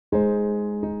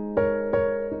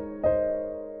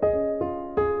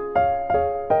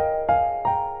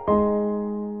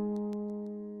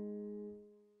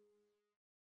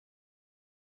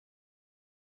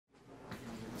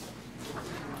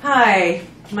Hi,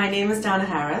 my name is Donna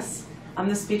Harris. I'm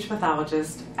the speech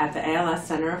pathologist at the ALS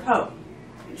Center of Hope.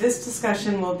 This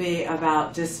discussion will be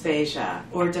about dysphagia,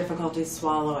 or difficulty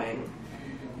swallowing.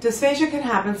 Dysphagia can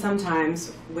happen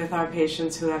sometimes with our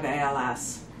patients who have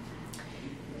ALS.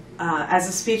 As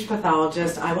a speech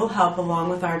pathologist, I will help along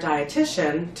with our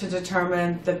dietitian to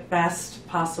determine the best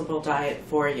possible diet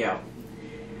for you.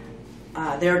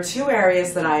 There are two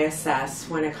areas that I assess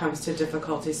when it comes to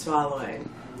difficulty swallowing.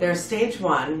 There's stage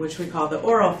 1, which we call the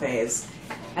oral phase,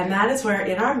 and that is where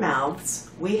in our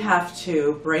mouths we have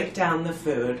to break down the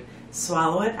food,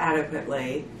 swallow it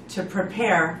adequately to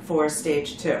prepare for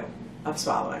stage 2 of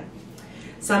swallowing.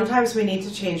 Sometimes we need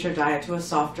to change your diet to a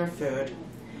softer food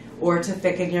or to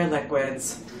thicken your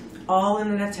liquids, all in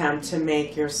an attempt to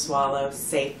make your swallow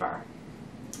safer.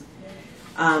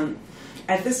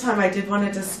 At this time, I did want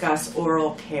to discuss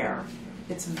oral care.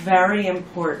 It's very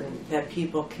important that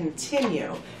people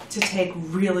continue to take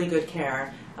really good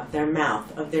care of their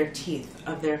mouth, of their teeth,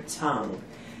 of their tongue.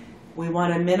 We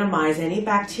want to minimize any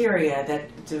bacteria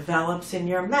that develops in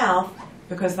your mouth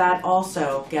because that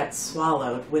also gets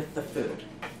swallowed with the food.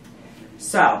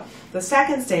 So, the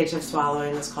second stage of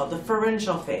swallowing is called the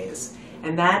pharyngeal phase,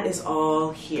 and that is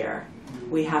all here.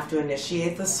 We have to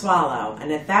initiate the swallow,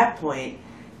 and at that point,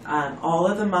 all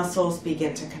of the muscles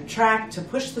begin to contract to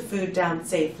push the food down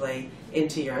safely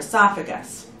into your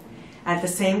esophagus. At the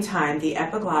same time, the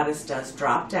epiglottis does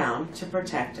drop down to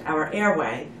protect our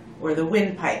airway, or the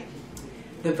windpipe.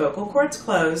 The vocal cords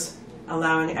close,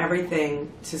 allowing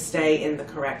everything to stay in the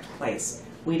correct place.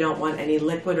 We don't want any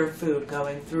liquid or food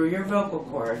going through your vocal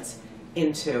cords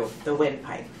into the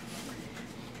windpipe.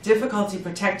 Difficulty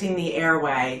protecting the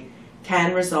airway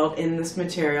can result in this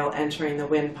material entering the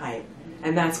windpipe,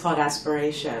 and that's called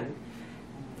aspiration.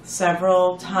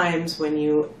 Several times when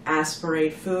you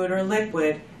aspirate food or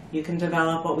liquid, you can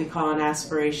develop what we call an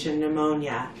aspiration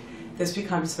pneumonia. This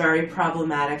becomes very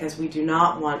problematic as we do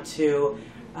not want to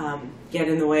get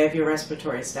in the way of your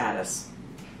respiratory status.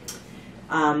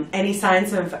 Any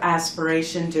signs of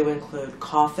aspiration do include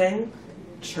coughing,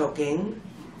 choking,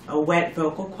 a wet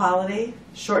vocal quality,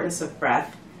 shortness of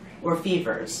breath, or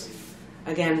fevers.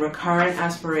 Again, recurrent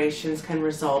aspirations can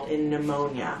result in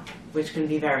pneumonia, which can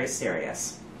be very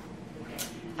serious.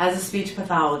 As a speech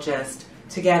pathologist,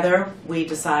 together we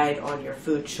decide on your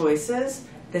food choices,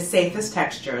 the safest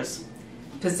textures,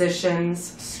 positions,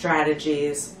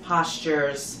 strategies,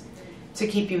 postures to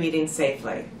keep you eating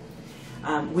safely.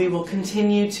 We will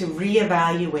continue to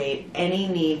reevaluate any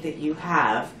need that you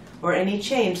have or any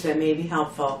change that may be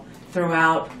helpful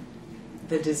throughout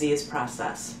the disease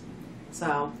process.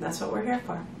 So that's what we're here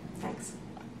for. Thanks.